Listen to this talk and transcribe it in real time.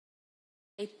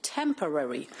A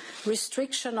temporary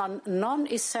restriction on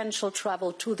non-essential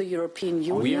travel to the European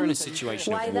Union. We are in a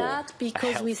situation Why of war. that?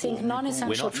 Because we think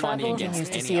non-essential travel continues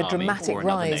to see a dramatic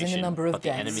rise in the number of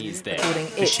deaths, recording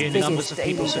The its sheer biggest numbers of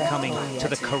people daily death succumbing toll to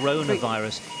the yet.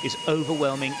 coronavirus is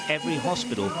overwhelming every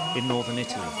hospital in northern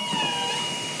Italy.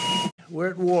 We're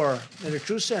at war. In a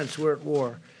true sense, we're at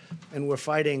war. And we're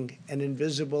fighting an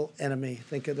invisible enemy.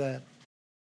 Think of that.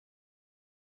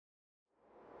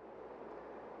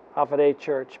 Alpha Day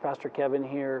Church, Pastor Kevin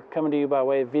here, coming to you by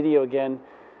way of video again.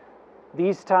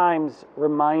 These times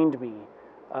remind me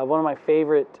of one of my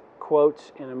favorite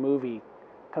quotes in a movie.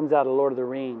 Comes out of Lord of the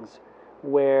Rings,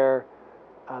 where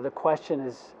the question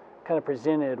is kind of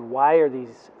presented, why are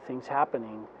these things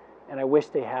happening? And I wish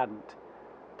they hadn't.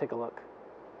 Take a look.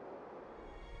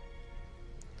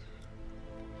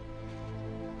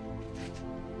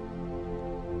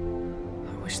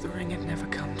 I wish the ring had never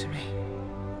come to me.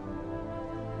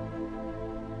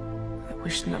 I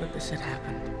wish none of this had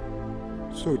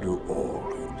happened. So do all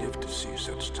who live to see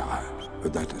such times,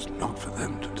 but that is not for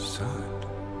them to decide.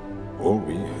 All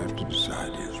we have to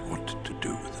decide is what to do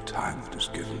with the time that is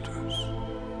given to us.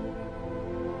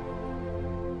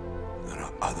 There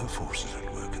are other forces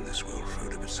at work in this world,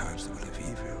 Frodo, besides the will of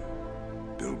evil.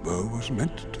 Bilbo was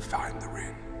meant to find the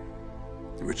ring,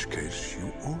 in which case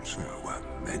you also were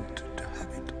meant to have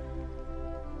it.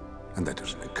 And that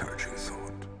is an encouraging thought.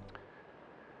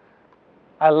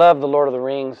 I love the Lord of the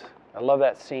Rings. I love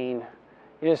that scene.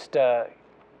 You just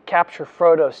capture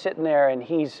Frodo sitting there and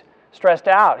he's stressed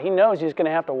out. He knows he's going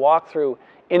to have to walk through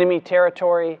enemy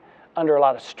territory under a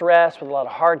lot of stress, with a lot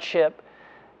of hardship.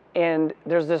 And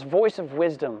there's this voice of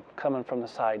wisdom coming from the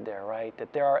side there, right?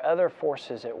 That there are other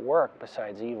forces at work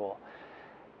besides evil.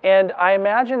 And I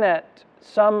imagine that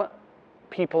some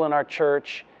people in our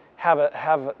church have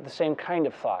the same kind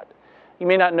of thought. You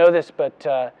may not know this,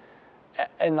 but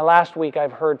in the last week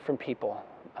I've heard from people.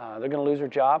 They're going to lose their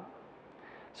job.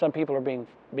 Some people are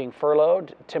being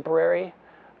furloughed, temporary,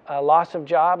 loss of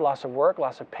job, loss of work,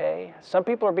 loss of pay. Some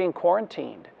people are being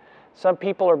quarantined. Some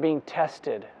people are being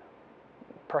tested.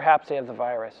 Perhaps they have the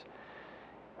virus.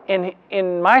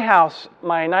 In my house,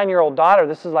 my 9-year-old daughter,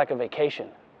 this is like a vacation.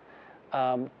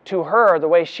 To her, the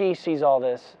way she sees all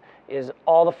this is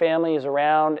all the family is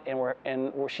around,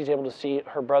 and she's able to see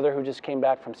her brother who just came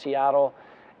back from Seattle,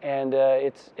 and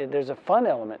there's a fun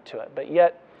element to it. But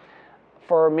yet,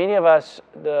 for many of us,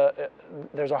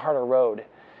 there's a harder road.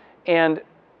 And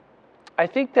I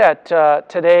think that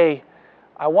today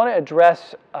I want to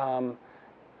address,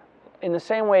 in the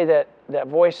same way that that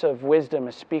voice of wisdom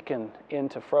is speaking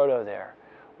into Frodo there,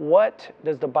 what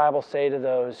does the Bible say to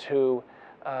those who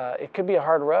it could be a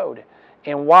hard road,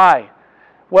 and why?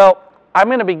 Well, I'm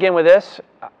going to begin with this.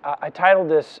 I titled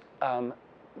this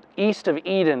East of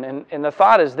Eden, and the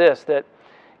thought is this, that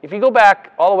if you go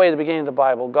back all the way to the beginning of the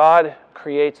Bible, God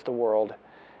creates the world,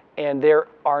 and there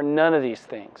are none of these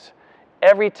things.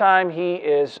 Every time He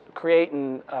is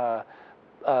creating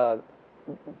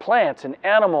plants and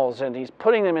animals, and He's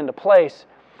putting them into place,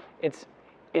 it's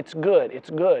good, it's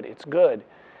good, it's good.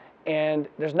 And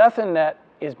there's nothing that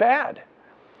is bad.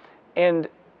 And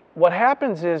what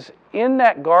happens is, in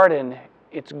that garden,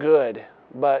 it's good,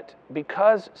 but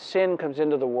because sin comes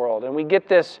into the world, and we get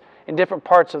this in different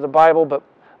parts of the Bible,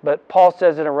 but Paul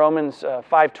says it in Romans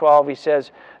 5:12, he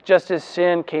says, just as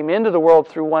sin came into the world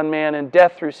through one man, and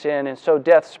death through sin, and so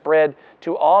death spread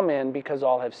to all men because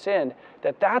all have sinned,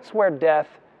 that's where death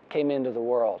came into the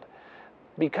world,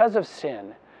 because of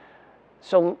sin.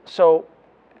 So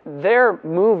they're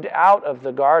moved out of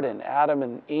the garden, Adam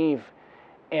and Eve,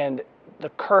 and the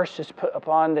curse is put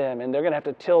upon them, and they're going to have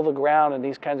to till the ground and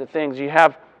these kinds of things. You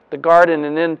have the garden,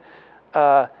 and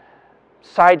then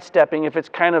sidestepping, if it's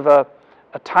kind of a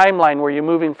timeline where you're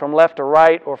moving from left to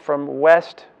right or from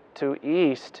west to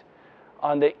east,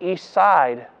 on the east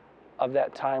side of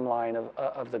that timeline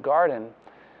of the garden,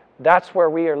 that's where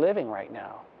we are living right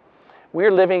now.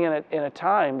 We're living in a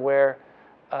time where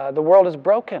the world is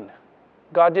broken.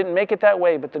 God didn't make it that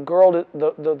way, but the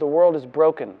world is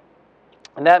broken.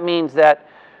 And that means that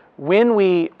when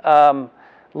we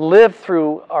live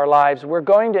through our lives, we're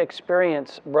going to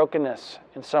experience brokenness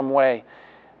in some way.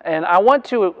 And I want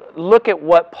to look at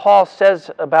what Paul says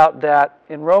about that.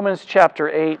 In Romans chapter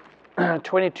 8,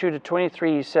 22 to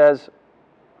 23, he says,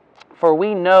 "For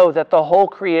we know that the whole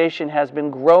creation has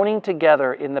been groaning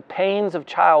together in the pains of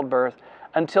childbirth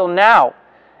until now.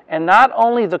 And not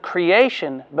only the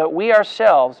creation, but we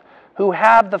ourselves, who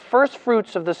have the first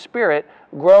fruits of the Spirit,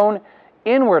 groan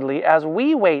inwardly as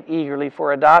we wait eagerly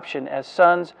for adoption as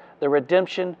sons, the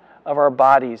redemption of our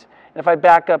bodies." And if I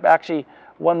back up actually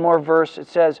one more verse, it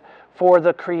says, For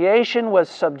the creation was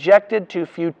subjected to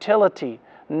futility,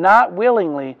 not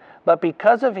willingly, but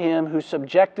because of him who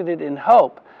subjected it in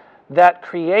hope, that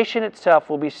creation itself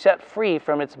will be set free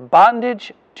from its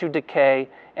bondage to decay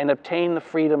and obtain the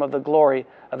freedom of the glory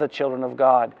of the children of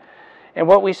God. And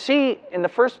what we see in the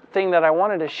first thing that I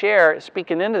wanted to share,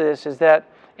 speaking into this, is that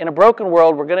in a broken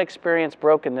world, we're going to experience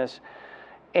brokenness.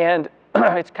 And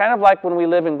it's kind of like when we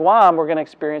live in Guam, we're going to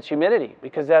experience humidity,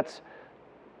 because that's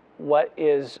what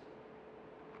it's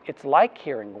like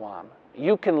here in Guam.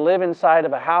 You can live inside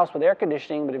of a house with air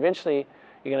conditioning, but eventually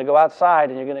you're going to go outside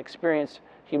and you're going to experience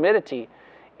humidity.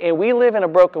 And we live in a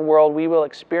broken world. We will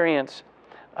experience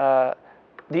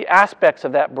the aspects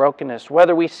of that brokenness,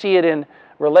 whether we see it in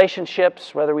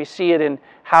relationships, whether we see it in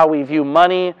how we view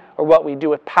money or what we do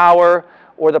with power,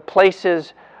 or the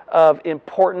places of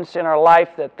importance in our life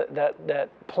that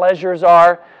pleasures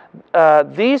are.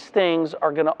 These things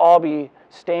are going to all be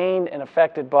stained and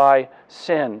affected by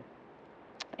sin.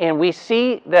 And we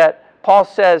see that Paul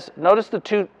says, notice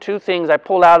the two things I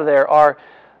pulled out of there are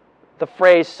the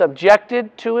phrase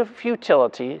subjected to a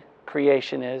futility,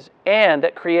 creation is, and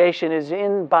that creation is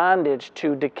in bondage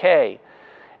to decay.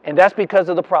 And that's because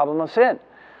of the problem of sin.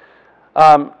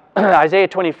 Isaiah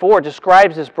 24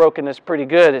 describes this brokenness pretty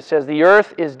good. It says the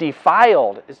earth is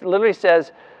defiled. It literally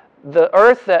says the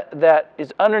earth that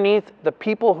is underneath the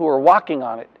people who are walking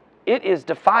on it, it is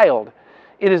defiled.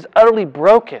 It is utterly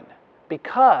broken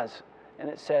because, and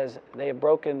it says they have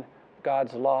broken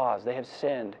God's laws. They have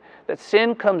sinned. That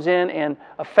sin comes in and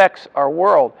affects our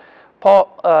world.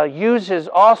 Paul uses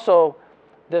also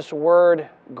this word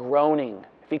groaning.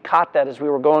 If you caught that as we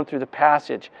were going through the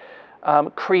passage.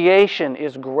 Creation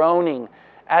is groaning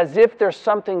as if there's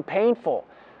something painful.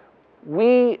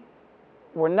 We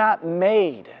were not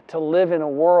made to live in a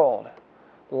world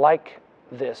like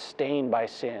this, stained by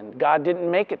sin. God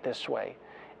didn't make it this way.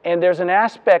 And there's an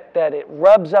aspect that it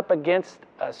rubs up against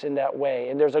us in that way.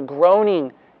 And there's a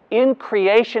groaning in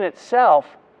creation itself,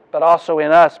 but also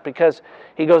in us, because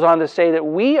he goes on to say that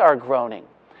we are groaning.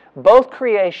 Both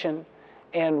creation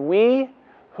and we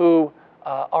who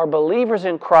are believers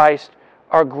in Christ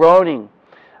are groaning.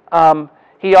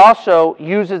 He also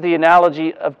uses the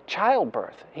analogy of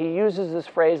childbirth. He uses this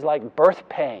phrase like birth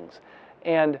pangs.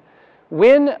 And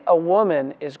when a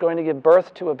woman is going to give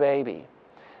birth to a baby,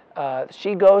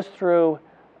 she goes through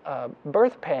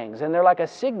birth pangs, and they're like a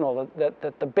signal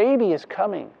that the baby is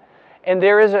coming. And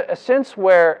there is a sense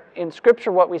where in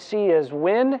Scripture what we see is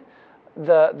when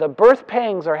the birth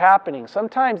pangs are happening,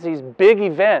 sometimes these big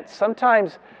events,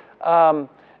 sometimes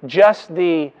just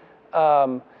the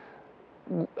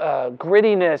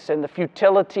grittiness and the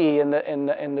futility and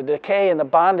the decay and the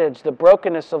bondage, the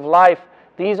brokenness of life,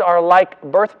 these are like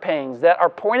birth pangs that are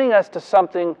pointing us to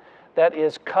something that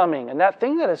is coming. And that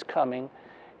thing that is coming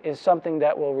is something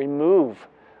that will remove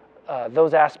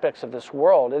those aspects of this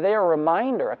world. And they are a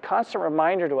reminder, a constant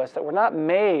reminder to us that we're not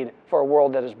made for a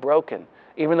world that is broken,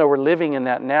 even though we're living in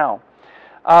that now.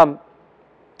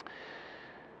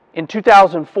 In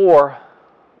 2004,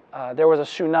 there was a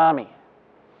tsunami.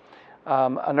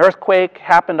 An earthquake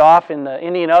happened off in the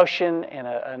Indian Ocean, and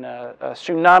a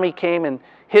tsunami came and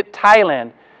hit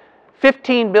Thailand.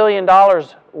 $15 billion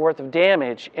worth of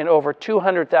damage, and over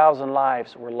 200,000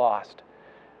 lives were lost.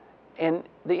 And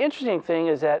the interesting thing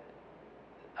is that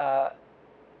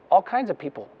all kinds of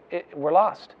people were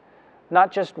lost.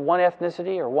 Not just one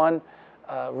ethnicity or one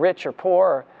rich or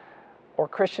poor or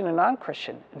Christian and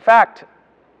non-Christian. In fact,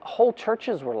 whole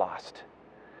churches were lost.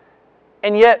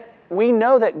 And yet, we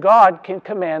know that God can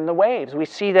command the waves. We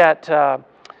see that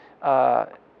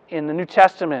in the New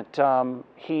Testament.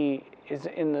 He is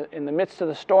in the midst of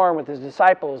the storm with his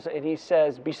disciples, and he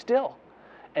says, "Be still."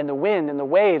 And the wind and the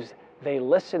waves, they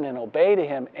listen and obey to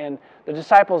him. And the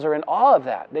disciples are in awe of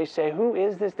that. They say, "Who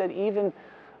is this that even,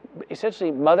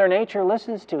 essentially, Mother Nature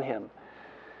listens to him?"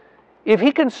 If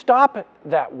he can stop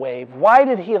that wave, why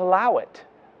did he allow it?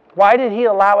 Why did he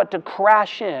allow it to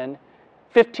crash in?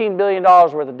 $15 billion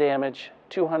worth of damage,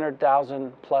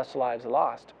 200,000 plus lives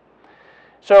lost.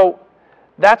 So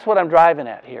that's what I'm driving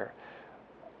at here.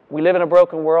 We live in a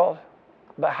broken world,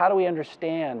 but how do we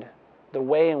understand the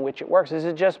way in which it works? Is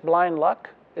it just blind luck?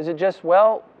 Is it just,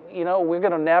 well, you know, we're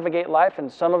going to navigate life and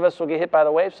some of us will get hit by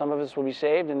the wave, some of us will be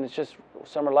saved, and it's just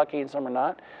some are lucky and some are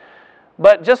not?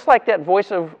 But just like that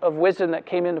voice of wisdom that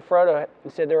came into Frodo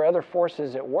and said there are other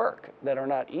forces at work that are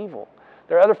not evil.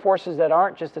 There are other forces that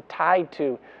aren't just tied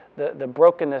to the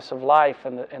brokenness of life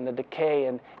and the decay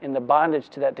and the bondage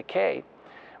to that decay.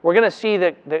 We're going to see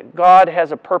that God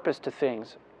has a purpose to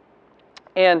things.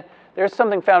 And there's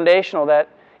something foundational that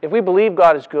if we believe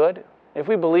God is good, if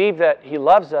we believe that he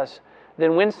loves us,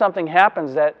 then when something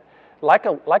happens that, like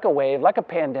a wave, like a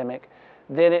pandemic,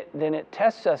 then it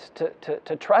tests us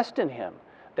to trust in Him,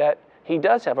 that He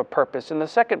does have a purpose. And the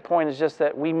second point is just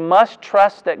that we must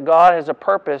trust that God has a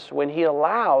purpose when He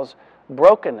allows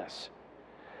brokenness.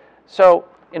 So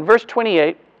in verse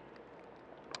 28,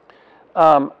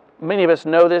 many of us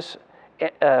know this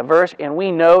verse, and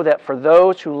we know that for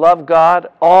those who love God,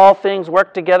 all things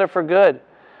work together for good,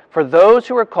 for those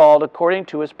who are called according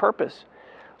to His purpose.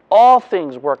 All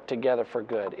things work together for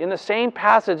good. In the same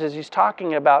passage as he's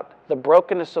talking about the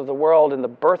brokenness of the world and the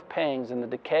birth pangs and the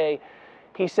decay,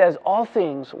 he says all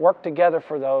things work together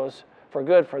for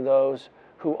good for those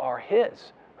who are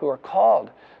His, who are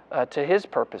called to His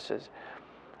purposes.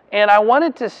 And I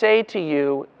wanted to say to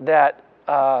you that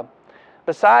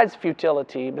besides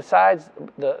futility, besides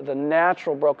the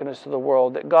natural brokenness of the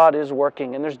world, that God is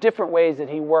working. And there's different ways that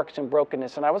He works in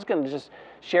brokenness. And I was going to just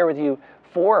share with you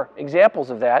 4 examples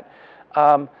of that.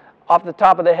 Off the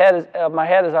top of my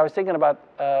head as I was thinking about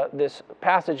this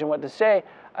passage and what to say,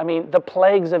 I mean, the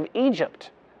plagues of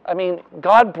Egypt. I mean,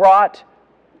 God brought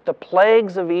the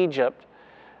plagues of Egypt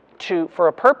for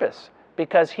a purpose,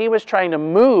 because He was trying to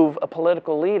move a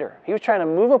political leader. He was trying to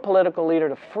move a political leader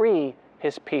to free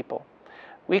His people.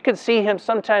 We could see Him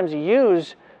sometimes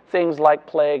use things like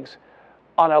plagues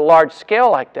on a large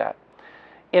scale like that.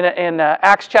 In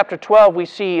Acts chapter 12, we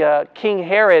see King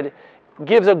Herod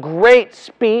gives a great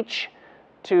speech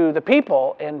to the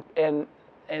people, and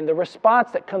the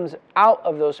response that comes out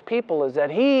of those people is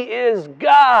that he is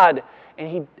God,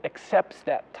 and he accepts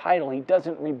that title. He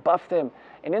doesn't rebuff them.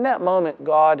 And in that moment,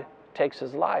 God takes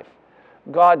his life.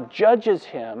 God judges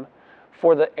him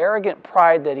for the arrogant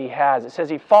pride that he has. It says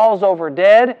he falls over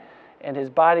dead, and his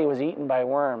body was eaten by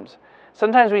worms.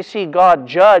 Sometimes we see God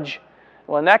judge,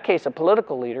 well, in that case, a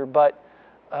political leader, but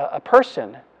a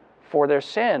person for their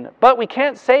sin. But we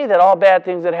can't say that all bad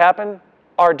things that happen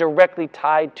are directly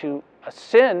tied to a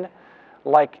sin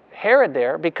like Herod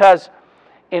there, because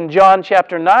in John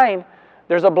chapter 9,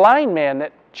 there's a blind man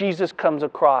that Jesus comes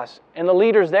across, and the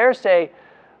leaders there say,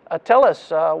 tell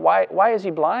us, why is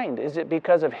he blind? Is it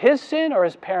because of his sin or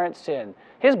his parents' sin?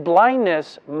 His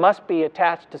blindness must be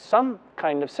attached to some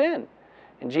kind of sin.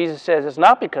 And Jesus says it's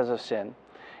not because of sin.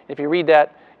 If you read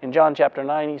that in John chapter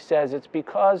 9, he says it's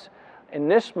because in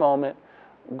this moment,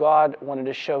 God wanted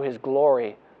to show His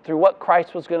glory through what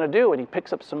Christ was going to do. And He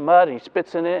picks up some mud and He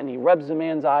spits in it and He rubs the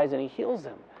man's eyes and He heals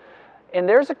him. And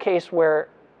there's a case where,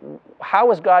 how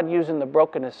was God using the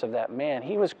brokenness of that man?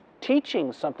 He was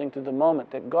teaching something through the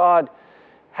moment, that God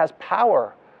has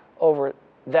power over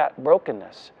that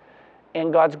brokenness.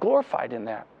 And God's glorified in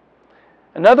that.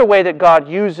 Another way that God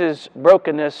uses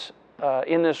brokenness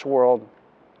in this world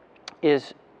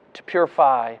is to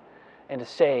purify and to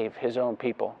save His own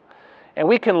people. And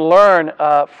we can learn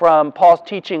from Paul's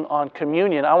teaching on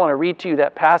communion. I want to read to you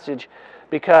that passage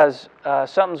because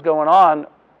something's going on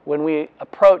when we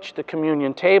approach the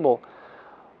communion table.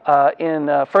 In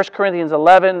 1 Corinthians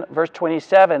 11, verse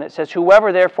 27, it says,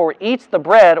 "Whoever therefore eats the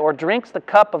bread or drinks the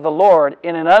cup of the Lord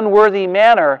in an unworthy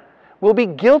manner will be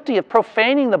guilty of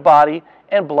profaning the body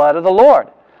and blood of the Lord.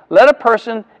 Let a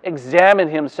person examine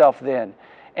himself then,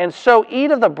 and so eat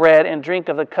of the bread and drink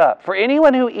of the cup. For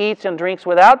anyone who eats and drinks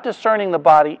without discerning the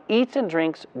body eats and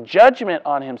drinks judgment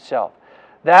on himself.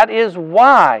 That is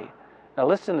why," now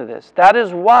listen to this, "that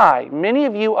is why many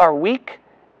of you are weak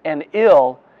and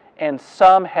ill, and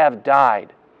some have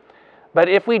died. But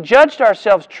if we judged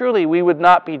ourselves truly, we would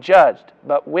not be judged.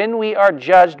 But when we are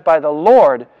judged by the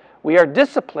Lord, we are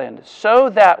disciplined so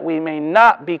that we may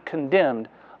not be condemned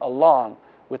along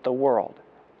with the world."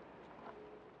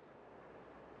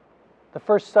 The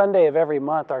first Sunday of every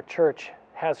month, our church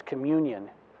has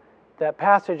communion. That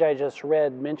passage I just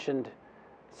read mentioned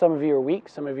some of you are weak,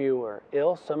 some of you are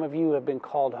ill, some of you have been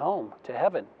called home to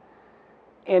heaven.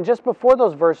 And just before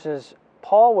those verses,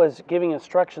 Paul was giving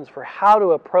instructions for how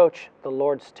to approach the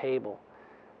Lord's table.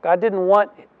 God didn't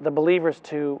want the believers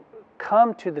to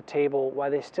come to the table while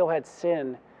they still had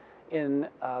sin in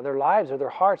their lives or their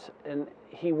hearts, and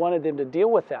He wanted them to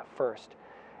deal with that first.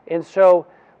 And so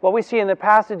what we see in the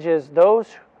passage is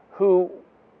those who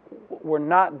were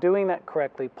not doing that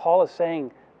correctly, Paul is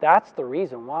saying that's the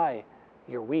reason why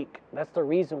you're weak. That's the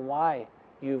reason why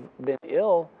you've been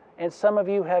ill, and some of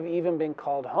you have even been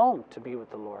called home to be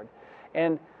with the Lord.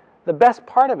 And the best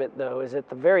part of it, though, is at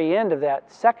the very end of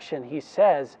that section, he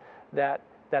says that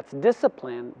that's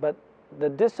discipline, but the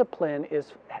discipline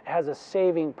has a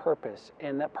saving purpose.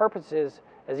 And that purpose is,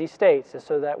 as he states, is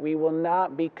so that we will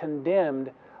not be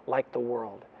condemned like the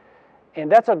world. And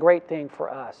that's a great thing for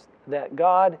us, that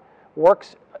God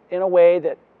works in a way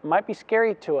that might be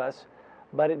scary to us,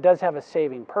 but it does have a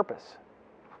saving purpose.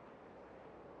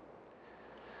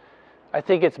 I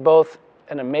think it's both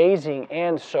an amazing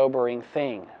and sobering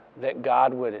thing that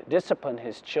God would discipline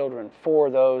his children for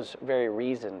those very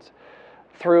reasons.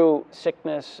 Through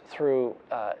sickness, through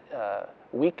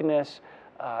weakness,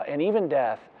 and even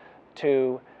death,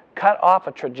 to cut off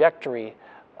a trajectory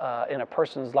in a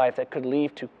person's life that could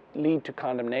lead to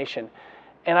condemnation.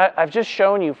 And I've just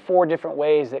shown you 4 different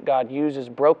ways that God uses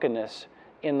brokenness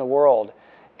in the world.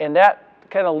 And that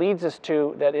kind of leads us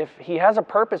to that if he has a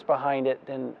purpose behind it,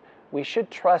 then we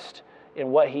should trust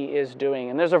in what he is doing.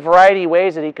 And there's a variety of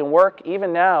ways that he can work,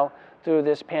 even now, through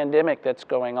this pandemic that's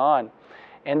going on.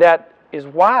 And that is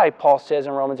why Paul says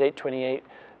in Romans 8:28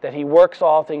 that he works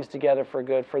all things together for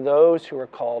good for those who are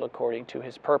called according to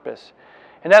his purpose.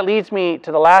 And that leads me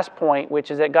to the last point, which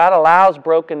is that God allows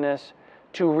brokenness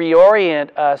to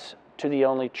reorient us to the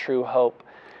only true hope.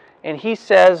 And he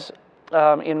says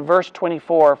in verse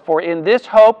 24, "For in this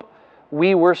hope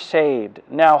we were saved.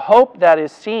 Now hope that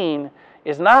is seen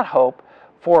is not hope,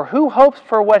 for who hopes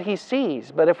for what he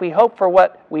sees? But if we hope for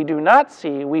what we do not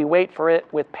see, we wait for it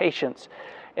with patience."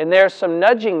 And there's some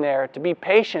nudging there to be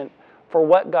patient for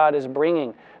what God is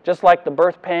bringing. Just like the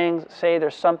birth pangs say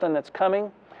there's something that's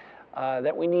coming,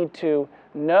 that we need to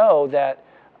know that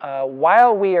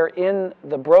while we are in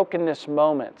the brokenness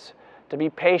moments, to be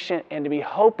patient and to be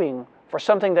hoping for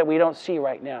something that we don't see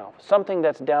right now, something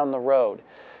that's down the road.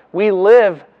 We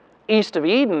live east of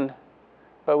Eden,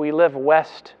 but we live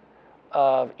west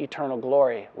of eternal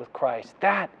glory with Christ.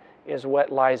 That is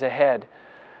what lies ahead.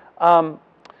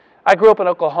 I grew up in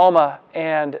Oklahoma,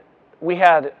 and we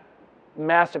had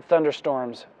massive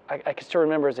thunderstorms. I can still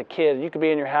remember as a kid, you could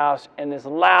be in your house, and this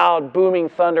loud, booming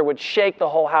thunder would shake the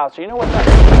whole house. So you know what that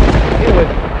is? It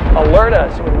would alert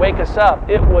us. It would wake us up.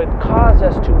 It would cause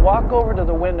us to walk over to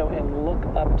the window and look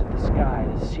up to the sky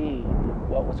to see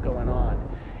what was going on.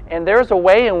 And there's a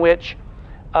way in which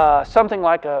something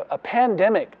like a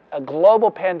pandemic, a global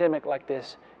pandemic like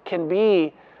this, can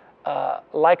be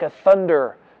like a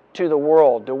thunder to the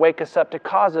world, to wake us up, to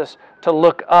cause us to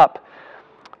look up.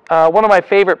 One of my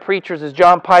favorite preachers is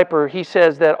John Piper. He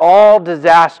says that all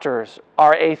disasters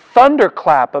are a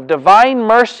thunderclap of divine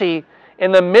mercy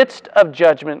in the midst of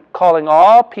judgment, calling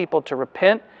all people to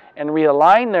repent and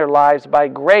realign their lives by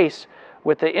grace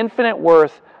with the infinite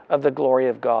worth of the glory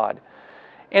of God.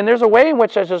 And there's a way in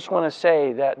which I just want to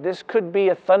say that this could be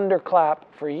a thunderclap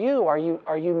for you. Are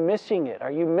you missing it?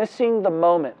 Are you missing the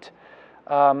moment?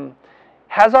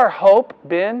 Has our hope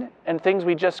been in things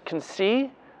we just can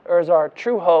see, or is our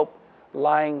true hope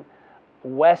lying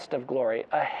west of glory,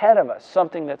 ahead of us,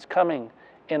 something that's coming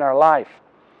in our life?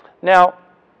 Now,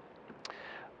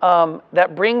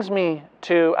 that brings me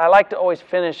to, I like to always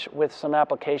finish with some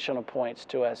applicational points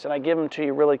to us, and I give them to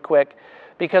you really quick,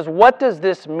 because what does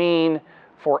this mean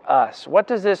for us? What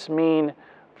does this mean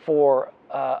for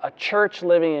a church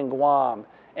living in Guam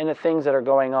and the things that are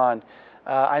going on?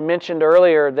 I mentioned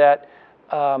earlier that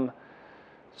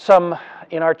some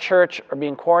in our church are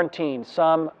being quarantined,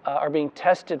 some are being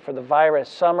tested for the virus,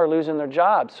 some are losing their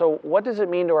jobs. So what does it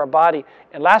mean to our body?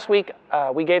 And last week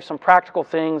we gave some practical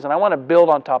things, and I want to build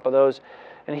on top of those.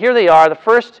 And here they are. The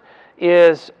first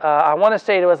is, I want to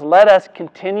say to us, let us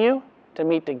continue to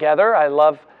meet together. I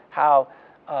love how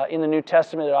in the New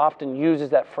Testament it often uses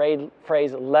that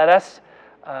phrase let us.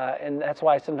 And that's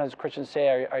why sometimes Christians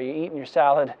say, are you eating your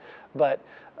salad? But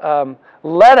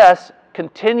let us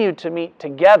continue to meet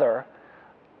together.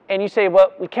 And you say,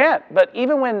 well, we can't. But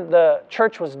even when the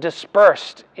church was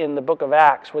dispersed in the book of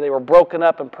Acts, where they were broken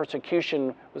up and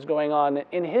persecution was going on,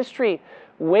 in history,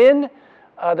 when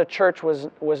the church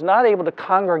was not able to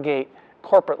congregate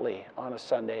corporately on a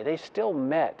Sunday, they still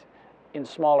met in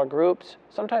smaller groups,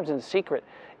 sometimes in secret.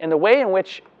 And the way in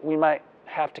which we might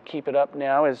have to keep it up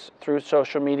now is through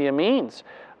social media means.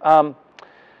 You're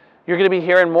going to be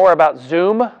hearing more about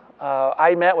Zoom.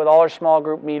 I met with all our small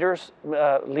group leaders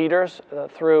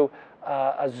through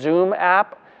a Zoom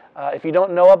app. If you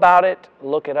don't know about it,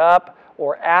 look it up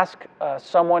or ask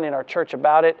someone in our church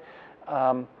about it.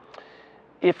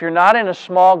 If you're not in a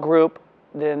small group,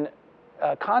 then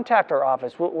contact our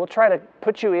office. We'll try to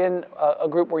put you in a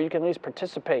group where you can at least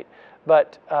participate.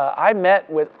 But I met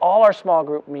with all our small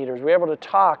group leaders. We were able to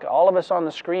talk, all of us on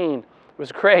the screen. It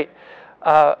was great.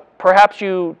 Perhaps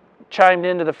you chimed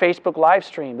into the Facebook live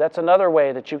stream. That's another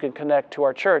way that you can connect to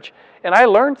our church. And I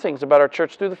learned things about our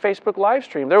church through the Facebook live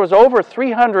stream. There was over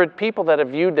 300 people that have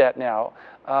viewed that now,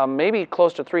 maybe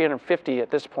close to 350 at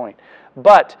this point.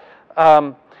 But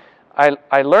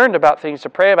I learned about things to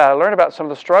pray about. I learned about some of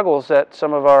the struggles that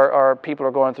some of our people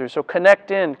are going through. So connect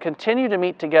in, continue to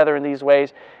meet together in these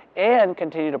ways, and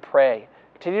continue to pray.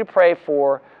 Continue to pray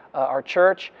for our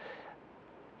church.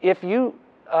 If you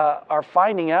are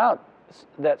finding out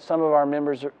that some of our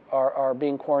members are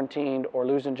being quarantined or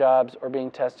losing jobs or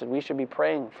being tested, we should be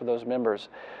praying for those members.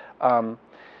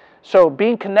 So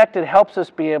being connected helps us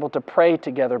be able to pray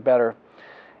together better.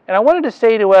 And I wanted to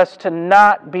say to us to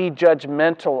not be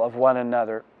judgmental of one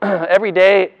another. Every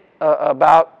day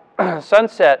about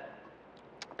sunset,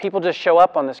 people just show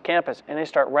up on this campus and they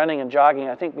start running and jogging,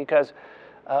 I think because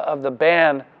of the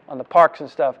ban on the parks and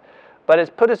stuff. But it's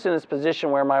put us in this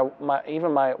position where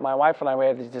even my wife and I, we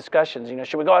have these discussions. You know,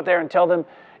 should we go out there and tell them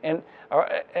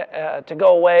to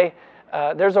go away?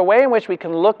 There's a way in which we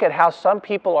can look at how some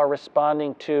people are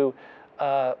responding to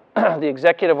the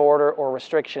executive order or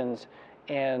restrictions,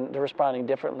 and they're responding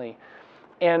differently.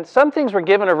 And some things we're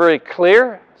given are very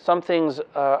clear. Some things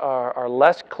are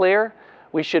less clear.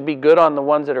 We should be good on the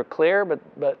ones that are clear,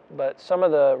 but some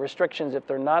of the restrictions, if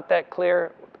they're not that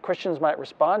clear, Christians might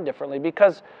respond differently,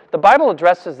 because the Bible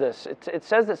addresses this. It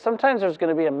says that sometimes there's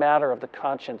going to be a matter of the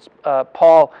conscience.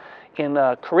 Paul in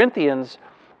Corinthians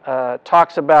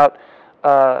talks about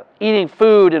eating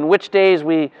food and which days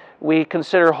we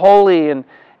consider holy,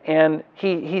 and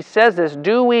he says this,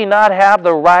 do we not have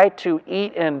the right to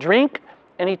eat and drink?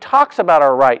 And he talks about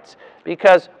our rights,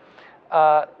 because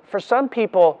for some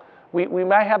people we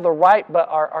might have the right, but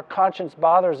our conscience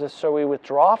bothers us, so we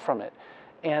withdraw from it.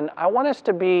 And I want us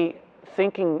to be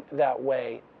thinking that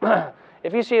way.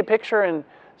 If you see a picture and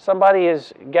somebody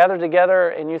is gathered together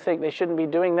and you think they shouldn't be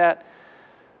doing that,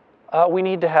 we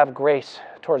need to have grace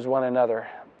towards one another.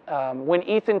 When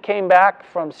Ethan came back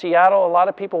from Seattle, a lot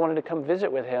of people wanted to come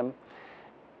visit with him.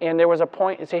 And there was a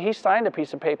point, he signed a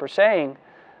piece of paper saying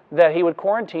that he would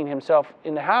quarantine himself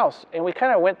in the house. And we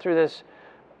kind of went through this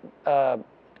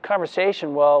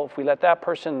conversation, well, if we let that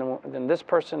person, then this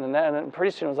person, and that, and then pretty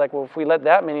soon it was like, well, if we let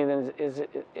that many, then is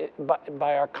it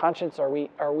by our conscience, are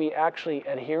we actually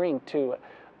adhering to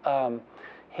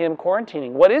him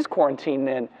quarantining? What is quarantine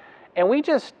then? And we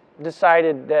just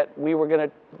decided that we were going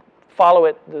to follow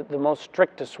it the most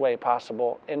strictest way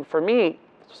possible. And for me,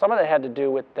 some of that had to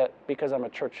do with that, because I'm a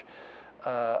church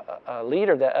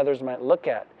leader that others might look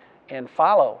at and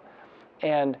follow.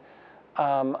 And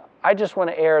I just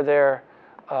want to err there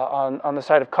on the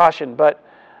side of caution. But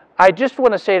I just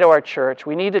want to say to our church,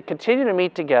 we need to continue to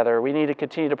meet together. We need to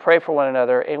continue to pray for one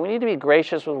another. And we need to be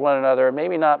gracious with one another, and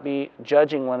maybe not be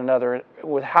judging one another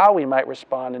with how we might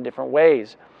respond in different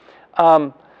ways.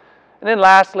 And then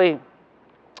lastly,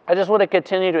 I just want to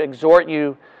continue to exhort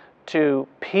you to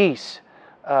peace,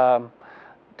 to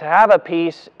have a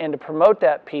peace and to promote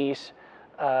that peace.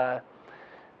 You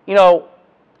know,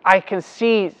 I can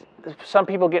see some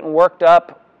people getting worked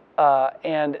up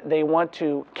and they want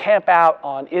to camp out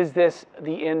on, is this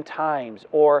the end times?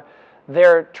 Or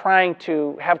they're trying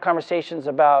to have conversations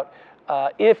about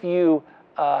if you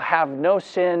have no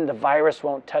sin, the virus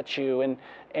won't touch you.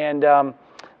 And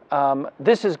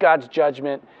this is God's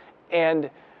judgment. And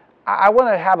I want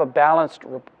to have a balanced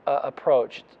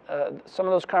approach. Some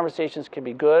of those conversations can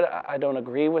be good. I don't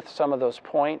agree with some of those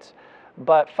points.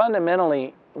 But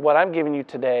fundamentally, what I'm giving you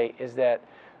today is that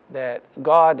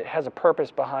God has a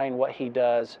purpose behind what He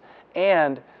does,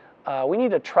 and we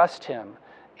need to trust Him,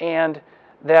 and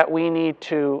that we need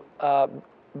to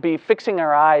be fixing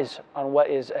our eyes on what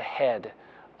is ahead,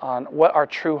 on what our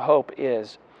true hope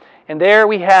is. And there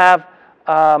we have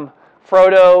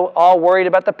Frodo all worried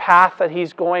about the path that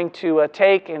he's going to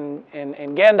take, and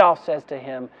Gandalf says to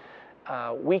him,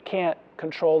 we can't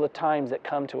control the times that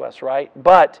come to us, right?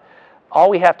 But all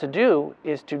we have to do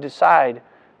is to decide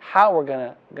how we're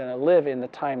going to live in the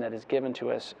time that is given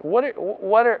to us. What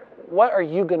are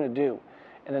you going to do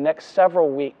in the next several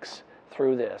weeks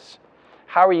through this?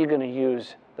 How are you going to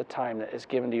use the time that is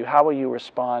given to you? How will you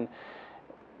respond?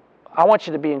 I want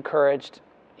you to be encouraged.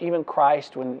 Even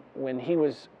Christ, when He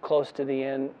was close to the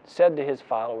end, said to His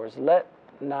followers, let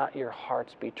not your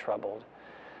hearts be troubled.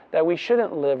 That we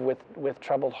shouldn't live with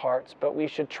troubled hearts, but we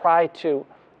should try to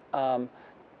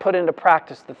put into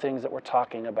practice the things that we're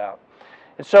talking about.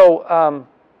 And so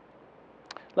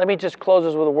let me just close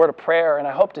this with a word of prayer, and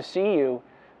I hope to see you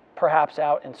perhaps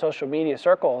out in social media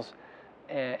circles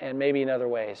and maybe in other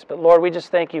ways. But Lord, we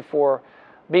just thank You for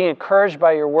being encouraged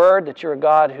by Your word, that You're a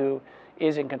God who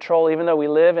is in control. Even though we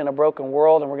live in a broken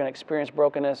world and we're going to experience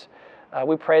brokenness,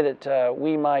 we pray that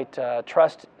we might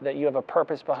trust that You have a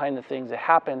purpose behind the things that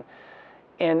happen,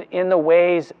 and in the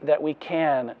ways that we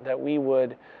can, that we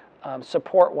would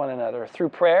support one another through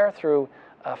prayer, through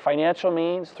financial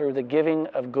means, through the giving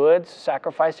of goods,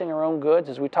 sacrificing our own goods,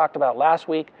 as we talked about last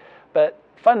week, but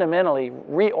fundamentally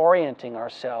reorienting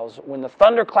ourselves when the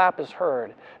thunderclap is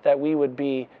heard, that we would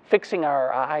be fixing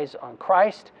our eyes on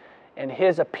Christ and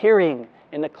His appearing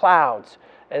in the clouds.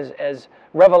 As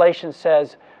Revelation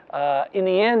says, in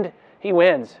the end, He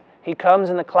wins. He comes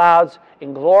in the clouds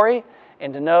in glory,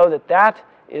 and to know that that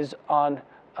is on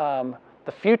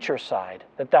the future side,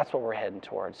 that's what we're heading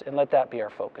towards, and let that be our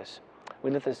focus.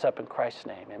 We lift this up in Christ's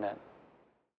name. Amen.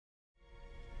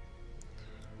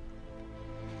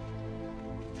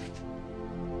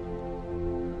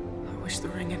 I wish the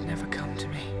ring had never come to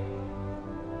me.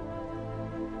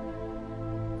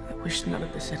 I wish none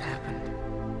of this had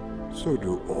happened. So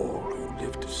do all who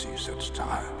live to see such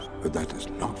times, but that is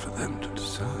not for them to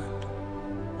decide.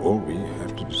 All we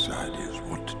have to decide is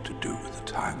what to do with the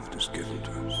time that is given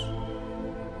to us.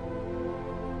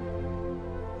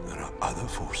 There are other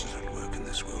forces at work in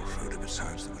this world, Frodo,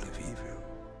 besides the will of evil.